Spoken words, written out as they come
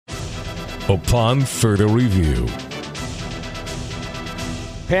upon further review.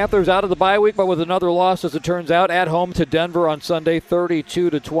 Panthers out of the bye week, but with another loss, as it turns out, at home to Denver on Sunday,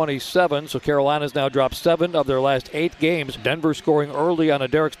 32-27. So Carolina's now dropped 7 of their last 8 games. Denver scoring early on a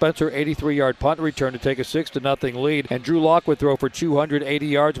Derek Spencer 83-yard punt return to take a 6-0 lead. And Drew Lock would throw for 280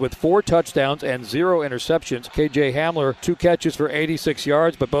 yards with 4 touchdowns and 0 interceptions. KJ Hamler, 2 catches for 86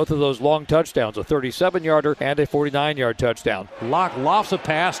 yards, but both of those long touchdowns, a 37-yarder and a 49-yard touchdown. Lock lofts a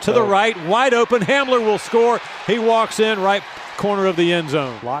pass to the right, wide open. Hamler will score. He walks in right corner of the end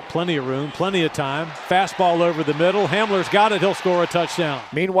zone. Lock, plenty of room, plenty of time. Fastball over the middle. Hamler's got it. He'll score a touchdown.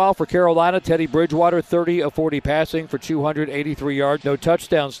 Meanwhile, for Carolina, Teddy Bridgewater, 30 of 40 passing for 283 yards. No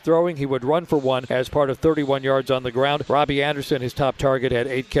touchdowns throwing. He would run for 1 as part of 31 yards on the ground. Robbie Anderson, his top target, had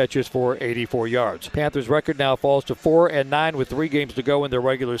 8 catches for 84 yards. Panthers' record now falls to 4-9 with 3 games to go in their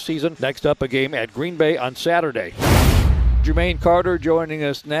regular season. Next up, a game at Green Bay on Saturday. Jermaine Carter joining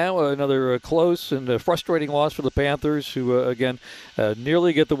us now. Another close and frustrating loss for the Panthers, who, again,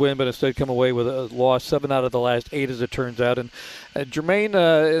 nearly get the win, but instead come away with a loss, 7 out of the last 8, as it turns out. And Jermaine,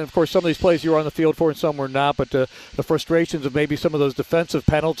 and of course, some of these plays you were on the field for and some were not, but the frustrations of maybe some of those defensive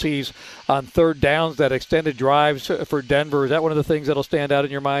penalties on third downs, that extended drives for Denver, is that one of the things that'll stand out in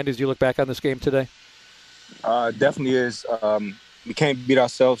your mind as you look back on this game today? Definitely is. We can't beat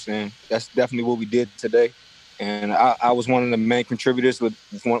ourselves, and that's definitely what we did today. And I was one of the main contributors with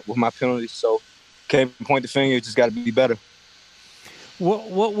my penalties. So can't point the finger, just got to be better.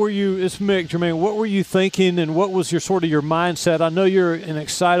 What were you, it's Mick, Jermaine, what were you thinking and what was your mindset? I know you're an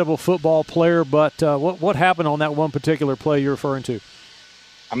excitable football player, but what happened on that one particular play you're referring to?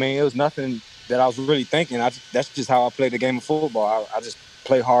 I mean, it was nothing that I was really thinking. That's just how I play the game of football. I just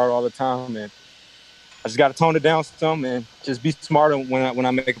play hard all the time, and I just got to tone it down some and just be smarter when I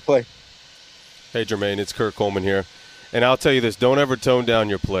make a play. Hey, Jermaine, it's Kurt Coleman here. And I'll tell you this, don't ever tone down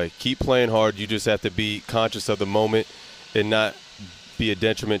your play. Keep playing hard. You just have to be conscious of the moment and not be a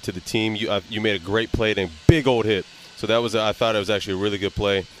detriment to the team. You made a great play and a big old hit. So I thought it was actually a really good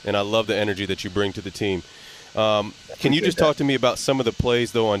play, and I love the energy that you bring to the team. Can you just talk to me about some of the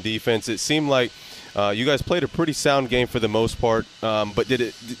plays, though, on defense? It seemed like you guys played a pretty sound game for the most part, but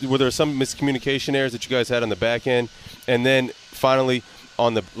were there some miscommunication errors that you guys had on the back end? And then finally,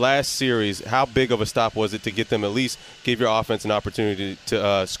 on the last series, how big of a stop was it to get them at least give your offense an opportunity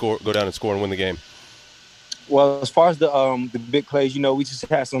to go down and score and win the game? Well, as far as the big plays, we just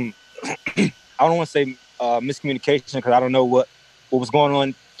had some I don't want to say miscommunication, because I don't know what was going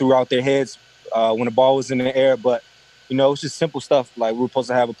on throughout their heads when the ball was in the air, but it's just simple stuff. Like, we were supposed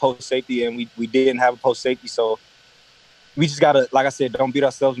to have a post safety and we didn't have a post safety, so we just gotta, like I said, don't beat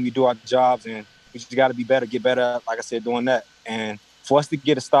ourselves when we do our jobs, and we just gotta be better, get better, like I said, doing that. And for us to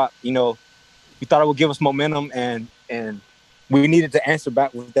get a stop, we thought it would give us momentum, and we needed to answer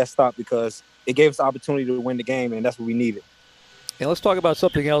back with that stop because it gave us the opportunity to win the game, and that's what we needed. And let's talk about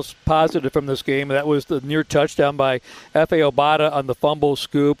something else positive from this game. That was the near touchdown by F.A. Obata on the fumble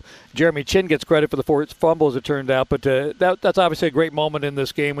scoop. Jeremy Chin gets credit for the 4 fumbles, it turned out. But that's obviously a great moment in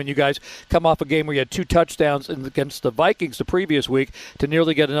this game when you guys come off a game where you had 2 touchdowns against the Vikings the previous week. To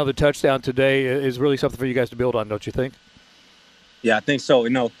nearly get another touchdown today is really something for you guys to build on, don't you think? Yeah, I think so.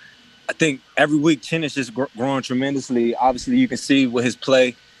 I think every week Chin is just growing tremendously. Obviously, you can see with his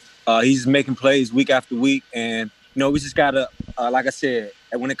play, he's making plays week after week. And, we just got to, like I said,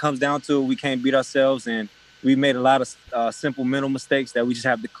 when it comes down to it, we can't beat ourselves. And we made a lot of simple mental mistakes that we just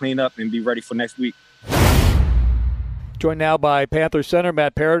have to clean up and be ready for next week. Joined now by Panthers center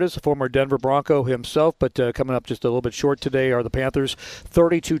Matt Paradis, a former Denver Bronco himself, but coming up just a little bit short today are the Panthers,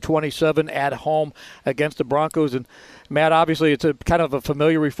 32-27 at home against the Broncos. And Matt, obviously it's a kind of a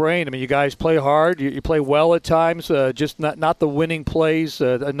familiar refrain. I mean, you guys play hard, you play well at times, just not the winning plays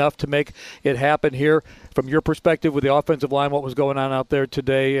enough to make it happen here. From your perspective with the offensive line, what was going on out there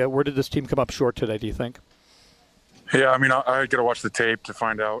today? Where did this team come up short today, do you think? Yeah, I mean, I got to watch the tape to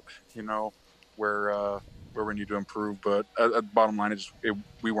find out, where we need to improve, but at the bottom line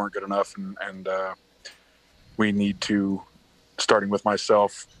we weren't good enough, and we need to, starting with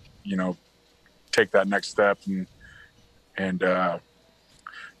myself, take that next step and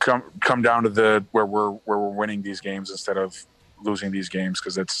come down to where we're winning these games instead of losing these games,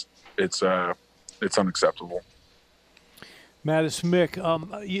 because it's unacceptable. Matt, it's Mick.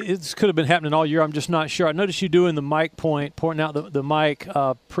 This could have been happening all year. I'm just not sure. I noticed you doing the mic point, pointing out the mic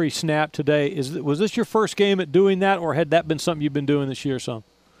pre-snap today. Was this your first game at doing that, or had that been something you've been doing this year? Some?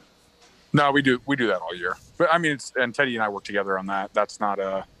 No, we do that all year. But I mean, and Teddy and I work together on that. That's not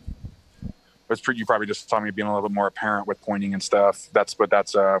you probably just saw me being a little bit more apparent with pointing and stuff. That's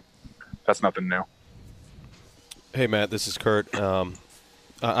nothing new. Hey, Matt, this is Kurt.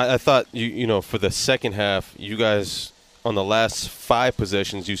 I thought, for the second half, you guys on the last 5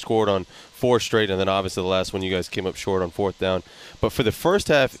 possessions, you scored on 4 straight, and then obviously the last one you guys came up short on 4th down. But for the first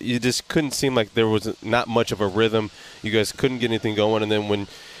half, you just couldn't seem like there was not much of a rhythm. You guys couldn't get anything going, and then when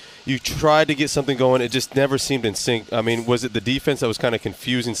you tried to get something going, it just never seemed in sync. I mean, was it the defense that was kind of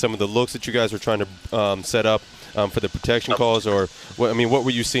confusing some of the looks that you guys were trying to set up for the protection calls, or what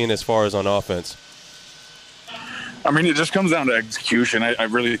were you seeing as far as on offense? I mean, it just comes down to execution. I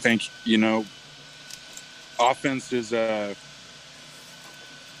really think, offense is to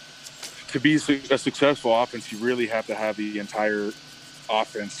be a successful offense, you really have to have the entire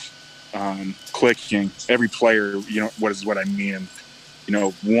offense clicking. Every player, what I mean.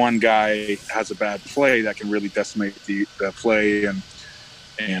 One guy has a bad play that can really decimate the play,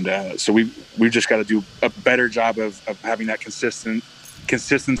 and so we've just got to do a better job of having that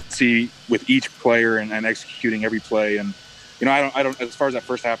consistency with each player and executing every play. And I don't as far as that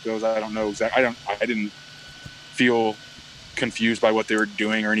first half goes, I don't know exactly. I didn't feel confused by what they were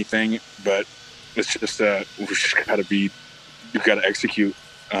doing or anything, but it's just we've got to execute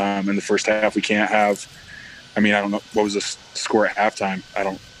in the first half. We can't have. I mean, I don't know what was the score at halftime. I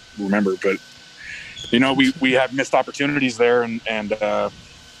don't remember, but we have missed opportunities there, and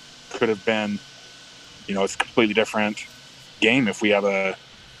could have been, it's a completely different game if we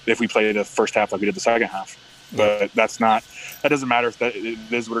played the first half like we did the second half. But that doesn't matter. If it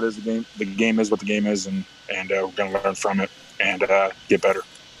is what it is. The game is what the game is, and we're going to learn from it and get better.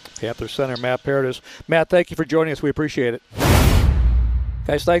 Panther center Matt Paradis. Matt, thank you for joining us. We appreciate it.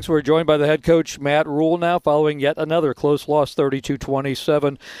 Guys, thanks. We're joined by the head coach, Matt Rhule, now following yet another close loss,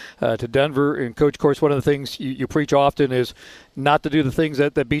 32-27 to Denver. And, Coach, of course, one of the things you preach often is not to do the things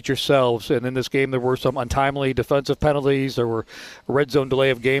that beat yourselves. And in this game, there were some untimely defensive penalties. There were red zone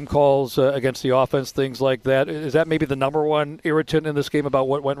delay of game calls against the offense, things like that. Is that maybe the number one irritant in this game about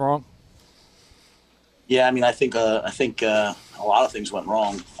what went wrong? Yeah, I mean, I think a lot of things went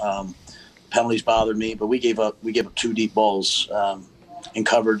wrong. Penalties bothered me, but we gave up 2 deep balls in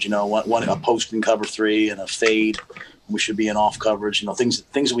coverage, one a post in cover 3 and a fade. We should be in off coverage, things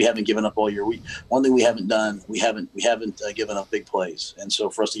that we haven't given up all year. One thing we haven't done, we haven't given up big plays. And so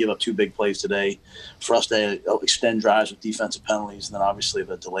for us to give up 2 big plays today, for us to extend drives with defensive penalties, and then obviously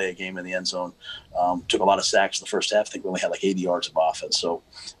the delay of game in the end zone, took a lot of sacks in the first half. I think we only had like 80 yards of offense. So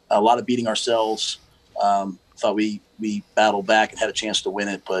a lot of beating ourselves. Thought we battled back and had a chance to win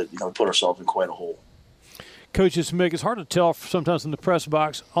it, but we put ourselves in quite a hole. Coach, it's hard to tell sometimes in the press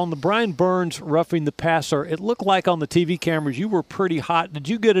box. On the Brian Burns roughing the passer, it looked like on the TV cameras you were pretty hot. Did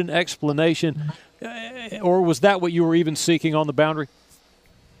you get an explanation, or was that what you were even seeking on the boundary?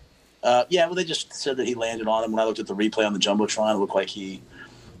 Yeah, well, they just said that he landed on him. When I looked at the replay on the Jumbotron, it looked like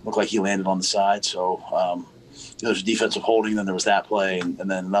he landed on the side. So there's a defensive holding, then there was that play, and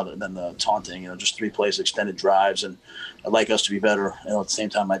then the taunting. Just 3 plays, extended drives, and I'd like us to be better. At the same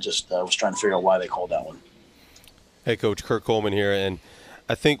time, I just was trying to figure out why they called that one. Hey, Coach, Kirk Coleman here, and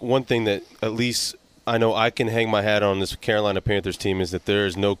I think one thing that at least I know I can hang my hat on this Carolina Panthers team is that there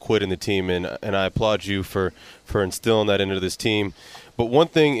is no quit in the team, and I applaud you for instilling that into this team. But one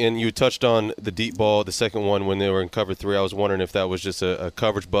thing, and you touched on the deep ball, the second one when they were in cover 3, I was wondering if that was just a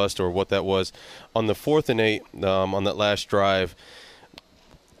coverage bust or what that was. On the 4th and 8, on that last drive,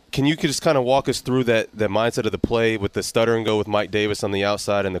 can you just kind of walk us through that mindset of the play with the stutter and go with Mike Davis on the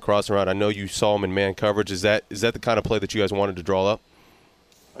outside and the crossing route? I know you saw him in man coverage. Is that the kind of play that you guys wanted to draw up?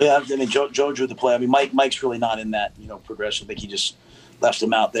 Yeah, I mean, Joe drew the play. I mean, Mike's really not in that progression. I think he just left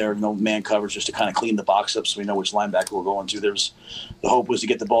him out there, man coverage, just to kind of clean the box up so we know which linebacker we're going to. The hope was to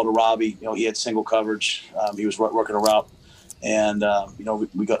get the ball to Robbie. He had single coverage. He was working a route. And,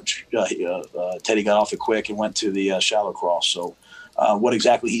 we got Teddy got off it quick and went to the shallow cross. So what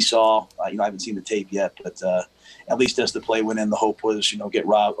exactly he saw, I haven't seen the tape yet, but at least as the play went in, the hope was, get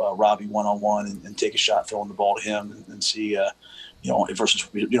Robbie one-on-one and take a shot throwing the ball to him and see,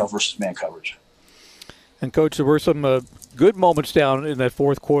 versus man coverage. And, Coach, there were some good moments down in that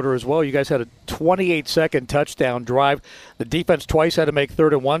 4th quarter as well. You guys had a 28-second touchdown drive. The defense twice had to make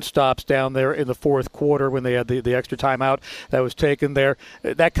 3rd and 1 stops down there in the 4th quarter when they had the extra timeout that was taken there.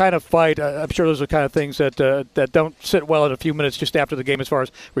 That kind of fight, I'm sure those are kind of things that don't sit well in a few minutes just after the game as far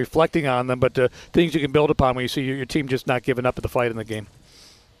as reflecting on them, but things you can build upon when you see your team just not giving up at the fight in the game.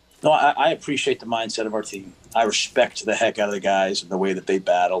 No, I appreciate the mindset of our team. I respect the heck out of the guys and the way that they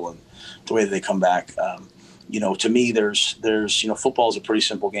battle and the way that they come back. To me, there's football is a pretty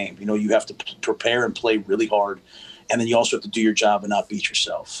simple game. You have to prepare and play really hard, and then you also have to do your job and not beat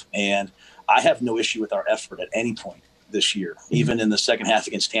yourself. And I have no issue with our effort at any point. this year. Even in the second half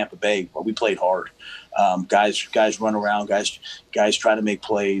against Tampa Bay, we played hard. Guys run around, guys try to make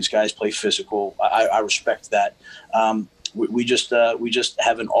plays, guys play physical. I respect that. We just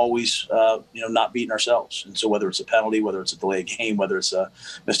haven't always not beaten ourselves. And so whether it's a penalty, whether it's a delayed game, whether it's a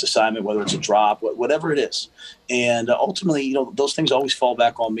missed assignment, whether it's a drop, whatever it is, and ultimately those things always fall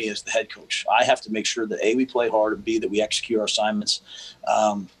back on me as the head coach. I have to make sure that A, we play hard, and B, that we execute our assignments,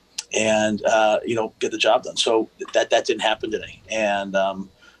 and get the job done. So that didn't happen today, and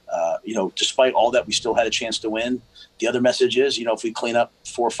despite all that, we still had a chance to win. The other message is, if we clean up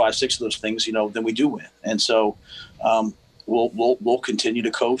 4, 5, 6 of those things, then we do win. And so we'll continue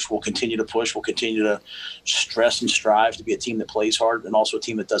to coach. We'll continue to push. We'll continue to stress and strive to be a team that plays hard and also a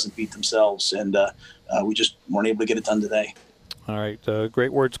team that doesn't beat themselves. And we just weren't able to get it done today. All right.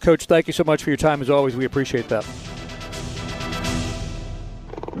 Great words. Coach, thank you so much for your time as always. We appreciate that.